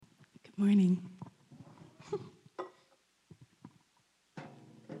Good morning.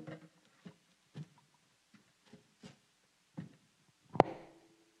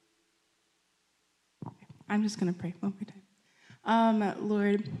 I'm just going to pray one more time.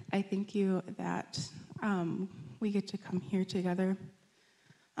 Lord, I thank you that we get to come here together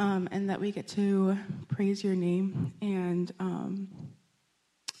and that we get to praise your name. And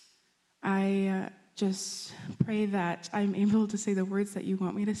I just pray that I'm able to say the words that you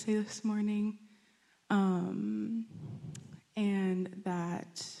want me to say this morning, and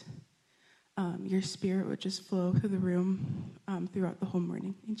that your spirit would just flow through the room throughout the whole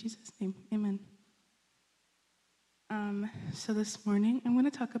morning. In Jesus' name, amen. So this morning, I'm going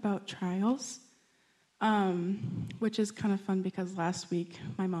to talk about trials, which is kind of fun because last week,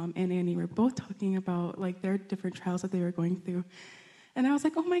 my mom and Annie were both talking about like their different trials that they were going through. And I was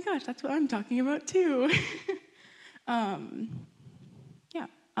like, oh my gosh, that's what I'm talking about too.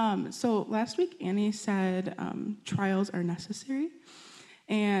 So last week, Annie said trials are necessary.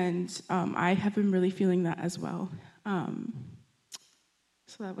 And I have been really feeling that as well.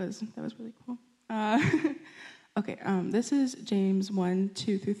 So that was really cool. Okay, this is James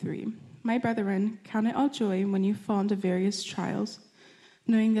 1:2-3. My brethren, count it all joy when you fall into various trials,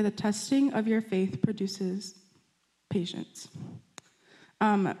 knowing that the testing of your faith produces patience.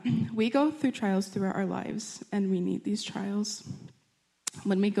 We go through trials throughout our lives, and we need these trials.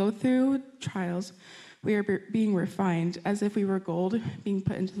 When we go through trials, we are being refined as if we were gold being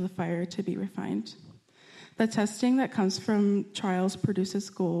put into the fire to be refined. The testing that comes from trials produces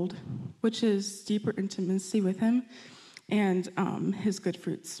gold, which is deeper intimacy with him and his good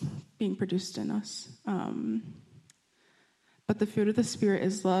fruits being produced in us. But the fruit of the Spirit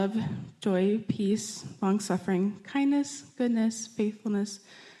is love, joy, peace, long-suffering, kindness, goodness, faithfulness,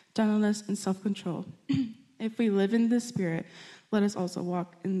 gentleness, and self-control. If we live in the Spirit, let us also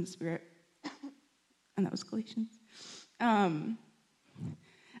walk in the Spirit. And that was Galatians.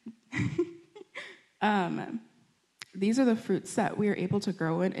 These are the fruits that we are able to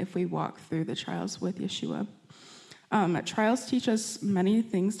grow in if we walk through the trials with Yeshua. Trials teach us many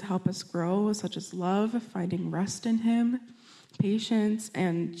things to help us grow, such as love, finding rest in him, patience,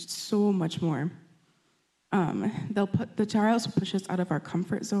 and so much more. The trials push us out of our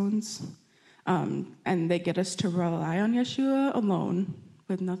comfort zones, and they get us to rely on Yeshua alone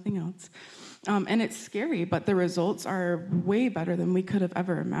with nothing else. And it's scary, but the results are way better than we could have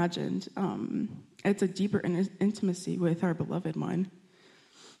ever imagined. It's a deeper intimacy with our beloved one,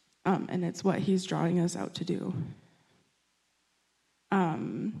 and it's what he's drawing us out to do.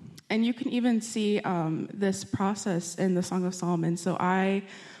 And you can even see this process in the Song of Solomon. So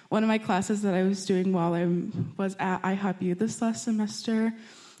one of my classes that I was doing while I was at IHOP this last semester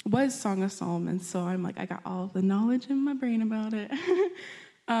was Song of Solomon. So I'm like, I got all the knowledge in my brain about it.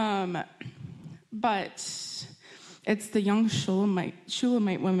 But it's the young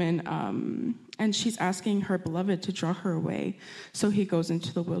Shulamite woman, and she's asking her beloved to draw her away. So he goes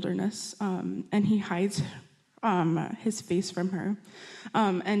into the wilderness, and he hides his face from her.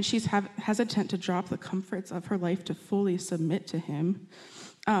 And she's hesitant to drop the comforts of her life to fully submit to him.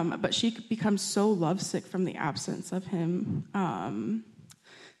 But she becomes so lovesick from the absence of him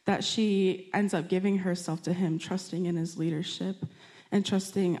that she ends up giving herself to him, trusting in his leadership and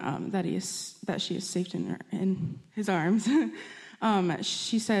trusting that she is safe in his arms.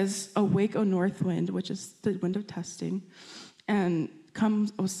 She says, "Awake, O north wind," which is the wind of testing, and "Come,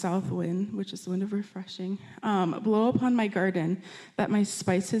 O south wind," which is the wind of refreshing. "Blow upon my garden, that my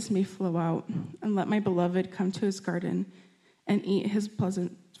spices may flow out, and let my beloved come to his garden and eat its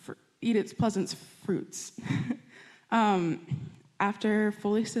pleasant fruits." After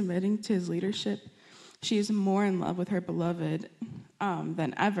fully submitting to his leadership, she is more in love with her beloved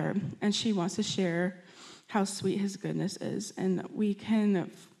than ever, and she wants to share how sweet his goodness is. And we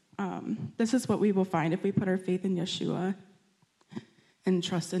can, this is what we will find if we put our faith in Yeshua and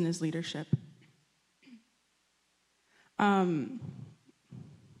trust in his leadership.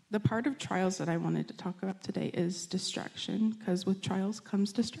 The part of trials that I wanted to talk about today is distraction, because with trials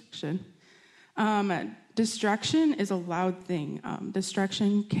comes distraction. Distraction is a loud thing.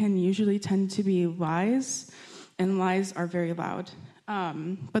 Distraction can usually tend to be lies, and lies are very loud.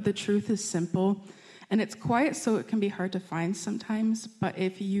 But the truth is simple, and it's quiet, so it can be hard to find sometimes. But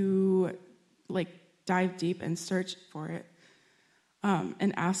if you dive deep and search for it,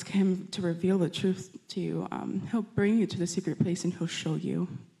 and ask him to reveal the truth to you, he'll bring you to the secret place and he'll show you.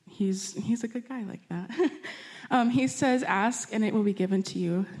 He's a good guy like that. He says, "Ask and it will be given to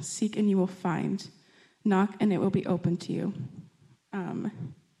you. Seek and you will find. Knock and it will be opened to you.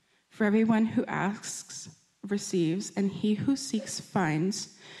 For everyone who asks receives, and he who seeks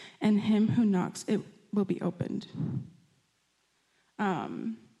finds, and him who knocks, it will be opened.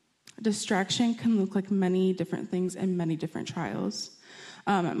 Distraction can look like many different things in many different trials.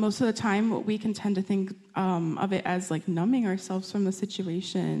 Most of the time, we can tend to think of it as like numbing ourselves from the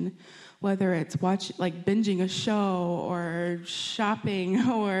situation, whether it's binging a show or shopping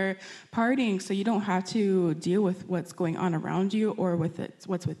or partying, so you don't have to deal with what's going on around you or with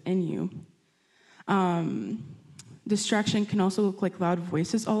what's within you. Distraction can also look like loud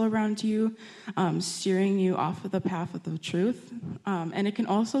voices all around you, steering you off of the path of the truth. And it can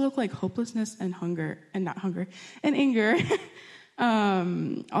also look like hopelessness and anger.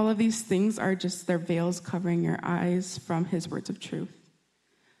 All of these things are just their veils covering your eyes from his words of truth.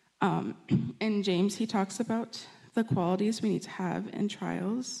 In James, he talks about the qualities we need to have in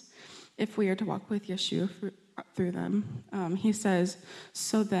trials if we are to walk with Yeshua through them. He says,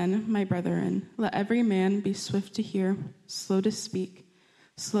 "So then, my brethren, let every man be swift to hear, slow to speak,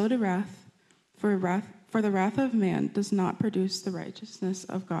 slow to wrath, for the wrath of man does not produce the righteousness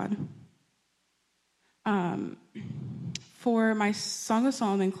of God." For my Song of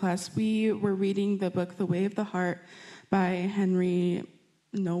Solomon class, we were reading the book The Way of the Heart by Henry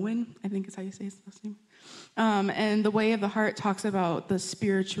Nouwen, I think is how you say his last name. And The Way of the Heart talks about the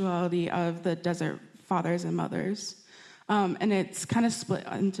spirituality of the desert fathers and mothers. And it's kind of split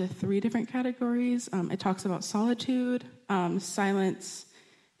into 3 different categories. It talks about solitude, silence,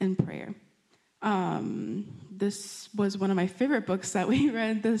 and prayer. This was one of my favorite books that we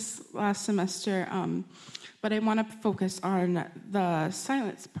read this last semester, but I want to focus on the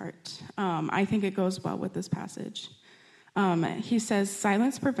silence part. I think it goes well with this passage. He says,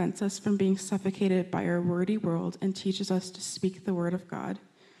 "Silence prevents us from being suffocated by our wordy world and teaches us to speak the word of God."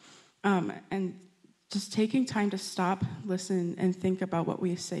 And just taking time to stop, listen, and think about what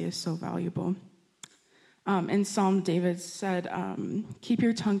we say is so valuable. In Psalm, David said, "Keep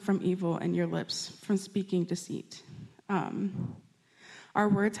your tongue from evil and your lips from speaking deceit." Our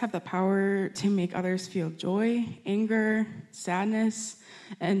words have the power to make others feel joy, anger, sadness,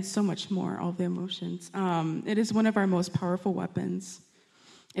 and so much more, all the emotions. It is one of our most powerful weapons.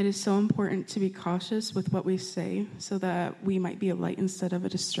 It is so important to be cautious with what we say so that we might be a light instead of a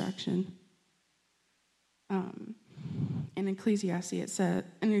distraction. In Ecclesiastes, it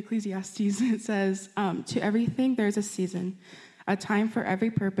says, "To everything there's a season, a time for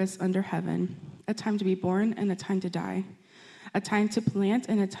every purpose under heaven, a time to be born and a time to die, a time to plant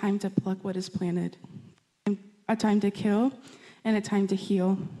and a time to pluck what is planted, a time to kill and a time to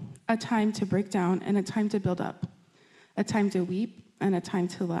heal, a time to break down and a time to build up, a time to weep and a time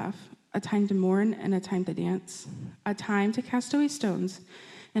to laugh, a time to mourn and a time to dance, a time to cast away stones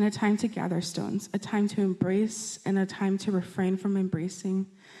and a time to gather stones, a time to embrace and a time to refrain from embracing,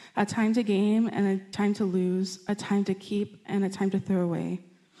 a time to gain and a time to lose, a time to keep and a time to throw away,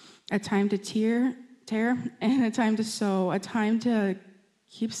 a time to tear and a time to sow, a time to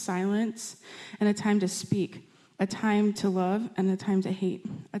keep silence and a time to speak, a time to love and a time to hate,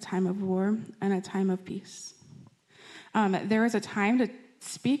 a time of war and a time of peace." There is a time to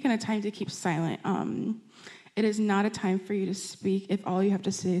speak and a time to keep silent. It is not a time for you to speak if all you have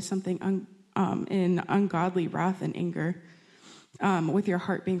to say is something in ungodly wrath and anger, with your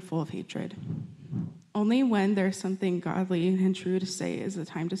heart being full of hatred. Only when there's something godly and true to say is the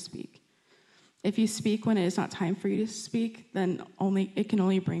time to speak. If you speak when it is not time for you to speak, then it can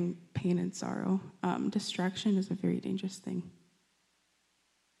only bring pain and sorrow. Distraction is a very dangerous thing.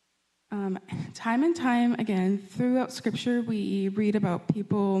 Time and time again, throughout Scripture, we read about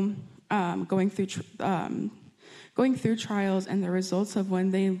people going through trials and the results of when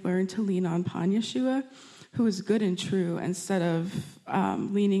they learn to lean upon Yeshua, who is good and true, instead of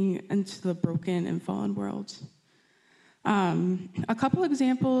leaning into the broken and fallen world. A couple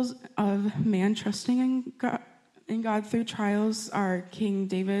examples of man trusting in God through trials are King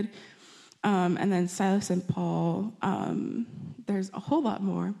David, and then Silas and Paul. There's a whole lot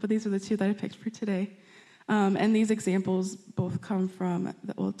more, but these are the 2 that I picked for today. And these examples both come from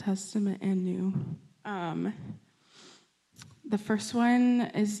the Old Testament and New. The first one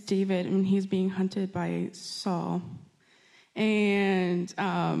is David when he's being hunted by Saul, and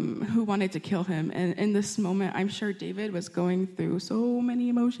who wanted to kill him. And in this moment, I'm sure David was going through so many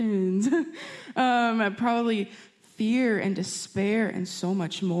emotions, probably fear and despair and so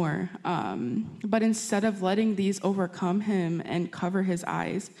much more. But instead of letting these overcome him and cover his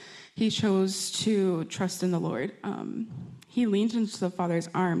eyes, he chose to trust in the Lord. He leaned into the Father's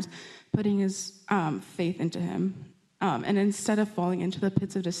arms, putting his faith into him. And instead of falling into the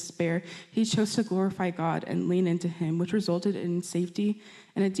pits of despair, he chose to glorify God and lean into him, which resulted in safety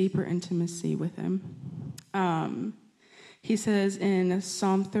and a deeper intimacy with him. He says in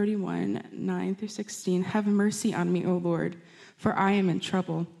Psalm 31, 9 through 16, "Have mercy on me, O Lord, for I am in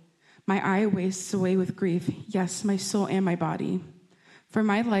trouble. My eye wastes away with grief, yes, my soul and my body. For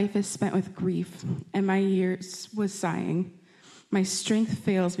my life is spent with grief, and my years with sighing. My strength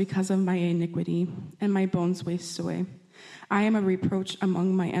fails because of my iniquity, and my bones waste away. I am a reproach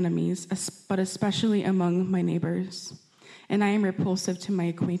among my enemies, but especially among my neighbors. And I am repulsive to my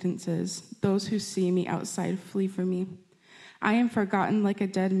acquaintances. Those who see me outside flee from me. I am forgotten like a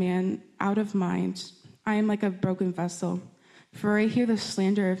dead man, out of mind. I am like a broken vessel. For I hear the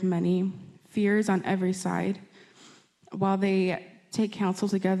slander of many, fears on every side, while they take counsel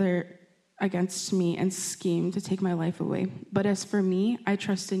together against me and scheme to take my life away. But as for me, I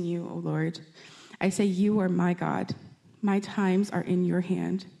trust in you, O Lord. I say, you are my God. My times are in your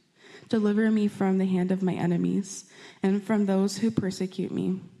hand. Deliver me from the hand of my enemies and from those who persecute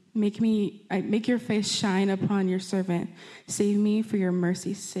me. Make your face shine upon your servant. Save me for your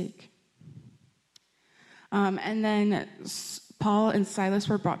mercy's sake." And then Paul and Silas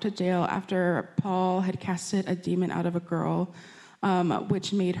were brought to jail after Paul had casted a demon out of a girl,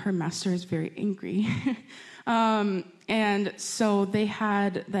 which made her masters very angry. And so they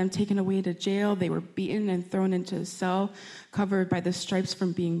had them taken away to jail. They were beaten and thrown into a cell, covered by the stripes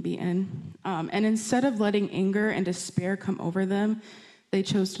from being beaten. And instead of letting anger and despair come over them, they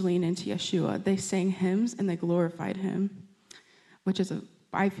chose to lean into Yeshua. They sang hymns and they glorified him, which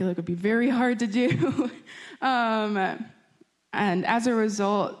I feel like would be very hard to do. And as a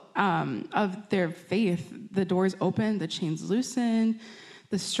result of their faith, the doors opened, the chains loosened,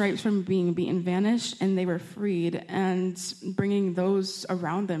 the stripes from being beaten vanished, and they were freed, and bringing those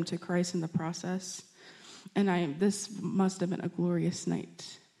around them to Christ in the process. And this must have been a glorious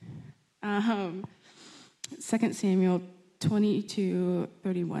night. 2 Samuel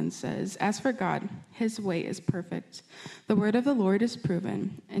 22:31 says, "As for God, his way is perfect. The word of the Lord is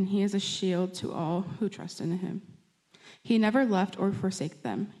proven, and he is a shield to all who trust in him. He never left or forsake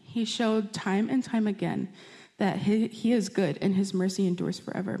them. He showed time and time again that he is good and his mercy endures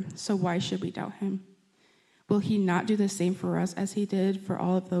forever. So why should we doubt him? Will he not do the same for us as he did for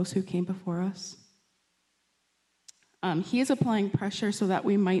all of those who came before us?" He is applying pressure so that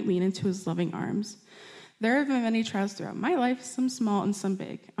we might lean into his loving arms. There have been many trials throughout my life, some small and some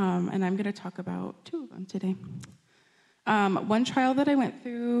big, and I'm going to talk about two of them today. One trial that I went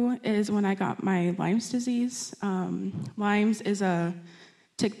through is when I got my Lyme's disease. Lyme's is a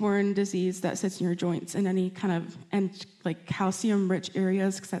tick-borne disease that sits in your joints in any kind of, and like calcium-rich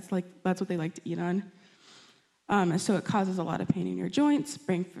areas, because that's what they like to eat on. So it causes a lot of pain in your joints,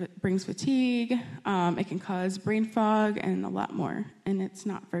 brings fatigue. It can cause brain fog and a lot more, and it's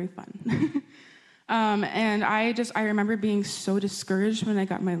not very fun. And I remember being so discouraged when I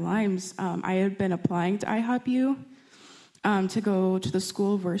got my Lyme's. I had been applying to IHOP-U to go to the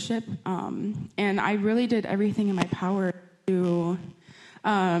school of worship, and I really did everything in my power to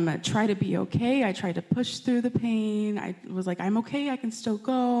try to be okay. I tried to push through the pain. I was like, I'm okay, I can still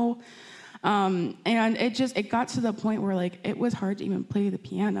go. And it got to the point where like it was hard to even play the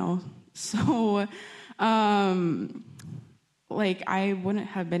piano. So like I wouldn't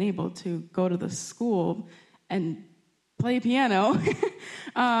have been able to go to the school and play piano.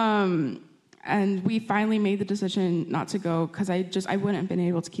 And we finally made the decision not to go because I wouldn't have been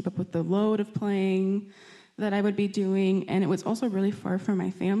able to keep up with the load of playing that I would be doing, and it was also really far from my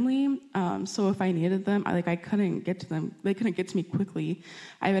family. So if I needed them, I couldn't get to them. They couldn't get to me quickly.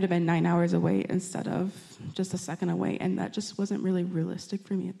 I would have been 9 hours away instead of just a second away, and that just wasn't really realistic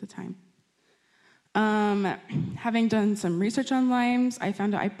for me at the time. Having done some research on Lyme's, I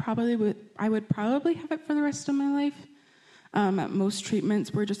found out I would probably have it for the rest of my life. Most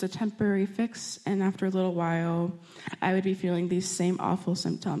treatments were just a temporary fix, and after a little while, I would be feeling these same awful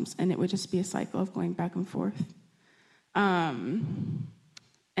symptoms, and it would just be a cycle of going back and forth. And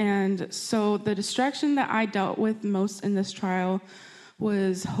so the distraction that I dealt with most in this trial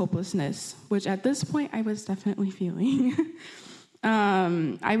was hopelessness, which at this point I was definitely feeling.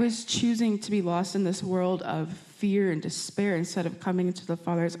 I was choosing to be lost in this world of fear and despair instead of coming into the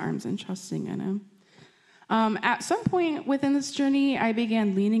Father's arms and trusting in him. At some point within this journey, I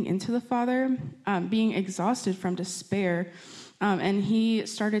began leaning into the Father, being exhausted from despair, and he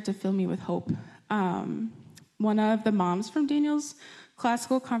started to fill me with hope. One of the moms from Daniel's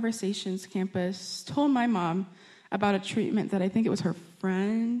Classical Conversations campus told my mom about a treatment that I think it was her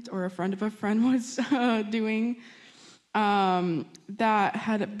friend or a friend of a friend was doing that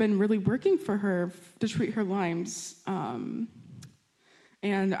had been really working for her to treat her Lyme's.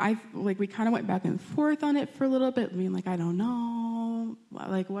 And we kind of went back and forth on it for a little bit, being like, I don't know.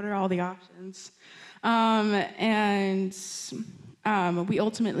 like, what are all the options? And we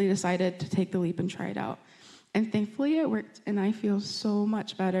ultimately decided to take the leap and try it out. And thankfully it worked, and I feel so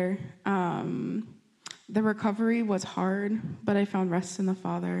much better. The recovery was hard, but I found rest in the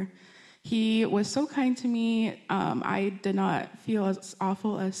Father. He was so kind to me. I did not feel as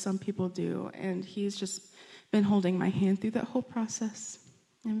awful as some people do, and he's just been holding my hand through that whole process.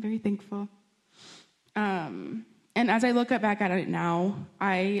 I'm very thankful. And as I look back at it now,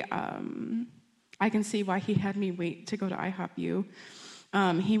 I can see why he had me wait to go to IHOP-U.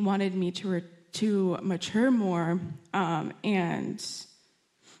 He wanted me to mature more, and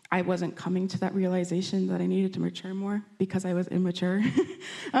I wasn't coming to that realization that I needed to mature more because I was immature.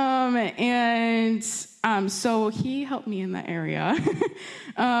 So he helped me in that area.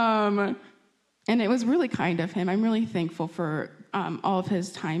 And it was really kind of him. I'm really thankful for all of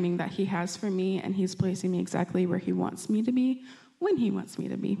his timing that he has for me, and he's placing me exactly where he wants me to be, when he wants me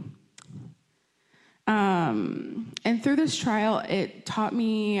to be. And through this trial, it taught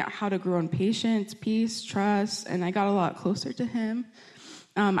me how to grow in patience, peace, trust, and I got a lot closer to him.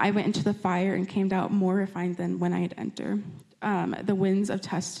 I went into the fire and came out more refined than when I had entered. The winds of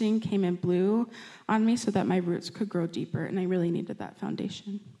testing came and blew on me so that my roots could grow deeper, and I really needed that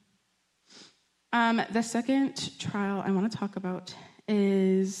foundation. The second trial I want to talk about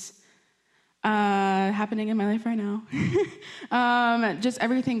is happening in my life right now. Just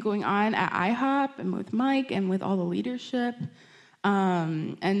everything going on at IHOP and with Mike and with all the leadership.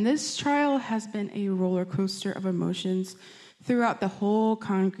 And this trial has been a roller coaster of emotions throughout the whole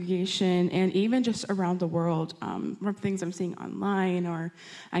congregation and even just around the world, from things I'm seeing online or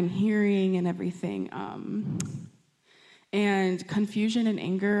I'm hearing and everything. And confusion and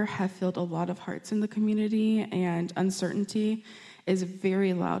anger have filled a lot of hearts in the community, and uncertainty is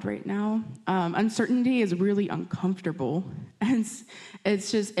very loud right now. Uncertainty is really uncomfortable, and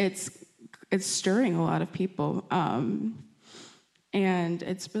it's stirring a lot of people, and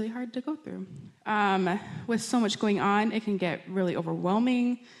it's really hard to go through. With so much going on, it can get really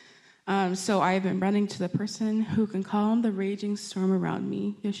overwhelming. So I've been running to the person who can calm the raging storm around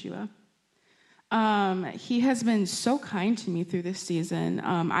me, Yeshua. He has been so kind to me through this season.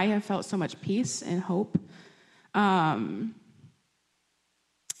 I have felt so much peace and hope in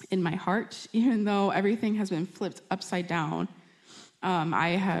my heart, even though everything has been flipped upside down.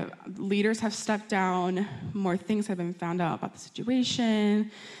 Leaders have stepped down, more things have been found out about the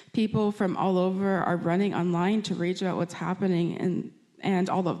situation. People from all over are running online to rage about what's happening and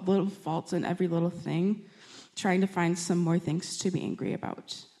all the little faults in every little thing, trying to find some more things to be angry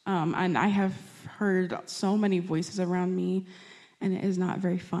about. And I have heard so many voices around me, and it is not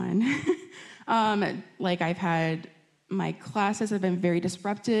very fun. I've had my classes have been very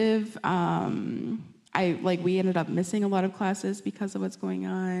disruptive. We ended up missing a lot of classes because of what's going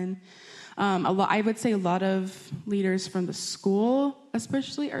on. I would say a lot of leaders from the school,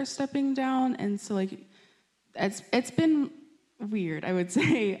 especially, are stepping down, and so it's been weird, I would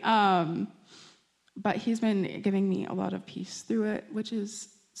say. But he's been giving me a lot of peace through it, which is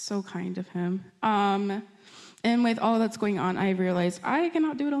so kind of him. And with all that's going on, I realized I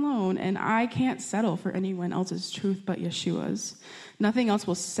cannot do it alone, and I can't settle for anyone else's truth but Yeshua's. Nothing else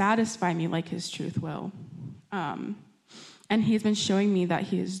will satisfy me like his truth will. And he's been showing me that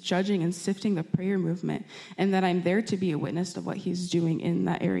he is judging and sifting the prayer movement, and that I'm there to be a witness of what he's doing in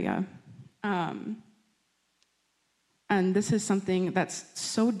that area. And this is something that's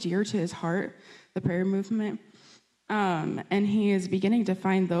so dear to his heart, the prayer movement. And he is beginning to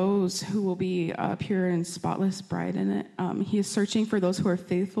find those who will be a pure and spotless bride in it. He is searching for those who are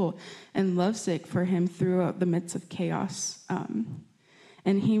faithful and lovesick for him throughout the midst of chaos.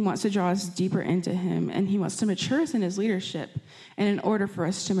 And he wants to draw us deeper into him, and he wants to mature us in his leadership. And in order for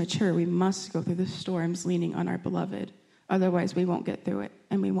us to mature, we must go through the storms leaning on our beloved. Otherwise, we won't get through it,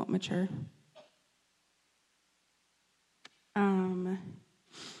 and we won't mature.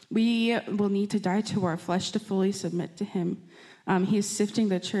 We will need to die to our flesh to fully submit to him. He is sifting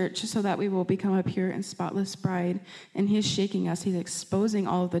the church so that we will become a pure and spotless bride, and he is shaking us. He's exposing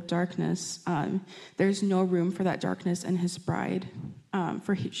all of the darkness. There's no room for that darkness in his bride,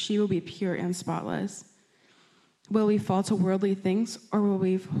 she will be pure and spotless. Will we fall to worldly things, or will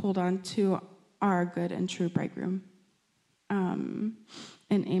we hold on to our good and true bridegroom? In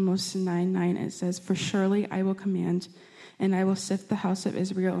Amos 9:9, it says, "For surely I will command, and I will sift the house of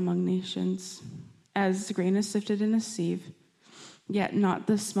Israel among nations, as the grain is sifted in a sieve, yet not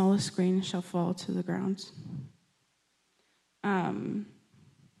the smallest grain shall fall to the ground." I'm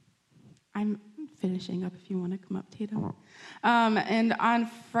finishing up if you want to come up, Tatum. And on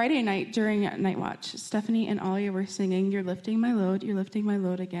Friday night during Night Watch, Stephanie and Alia were singing, "You're lifting my load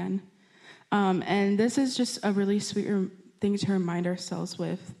again." And this is just a really sweet thing to remind ourselves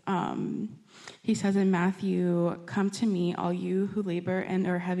with. He says in Matthew, "Come to me, all you who labor and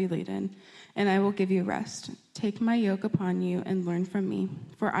are heavy laden, and I will give you rest. Take my yoke upon you and learn from me,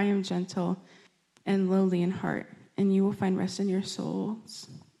 for I am gentle and lowly in heart, and you will find rest in your souls.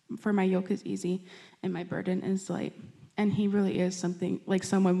 For my yoke is easy and my burden is light." And he really is something like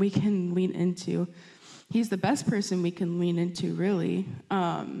someone we can lean into. He's the best person we can lean into, really.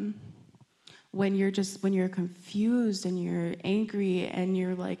 When you're confused and you're angry and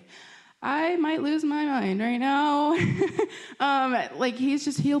you're like, I might lose my mind right now.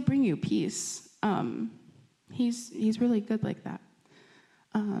 He'll bring you peace. He's really good like that.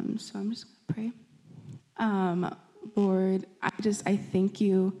 So I'm just gonna pray. Lord, I thank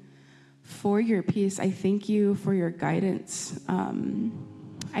you for your peace. I thank you for your guidance.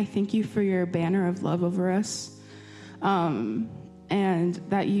 I thank you for your banner of love over us. And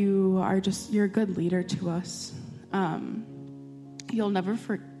that you're a good leader to us. You'll never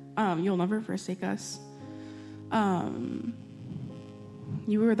forsake us.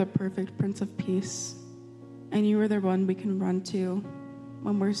 You are the perfect Prince of Peace, and you are the one we can run to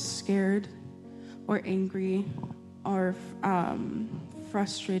when we're scared or angry or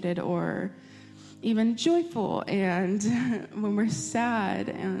frustrated or even joyful, and when we're sad,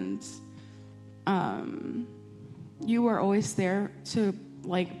 and you are always there to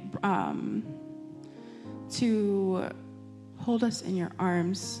hold us in your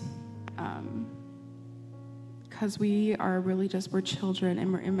arms, because we are really we're children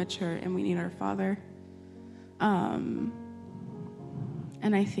and we're immature and we need our Father. And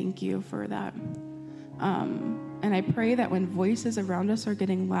I thank you for that. And I pray that when voices around us are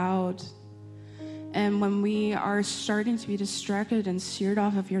getting loud, and when we are starting to be distracted and steered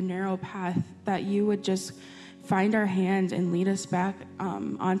off of your narrow path, that you would just find our hand and lead us back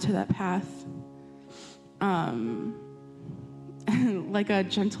onto that path. Like a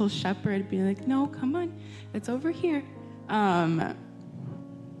gentle shepherd, be like, no, come on, it's over here. Because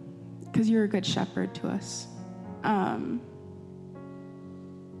you're a good shepherd to us.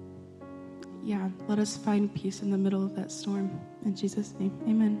 Let us find peace in the middle of that storm. In Jesus' name,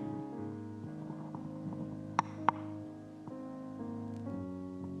 amen.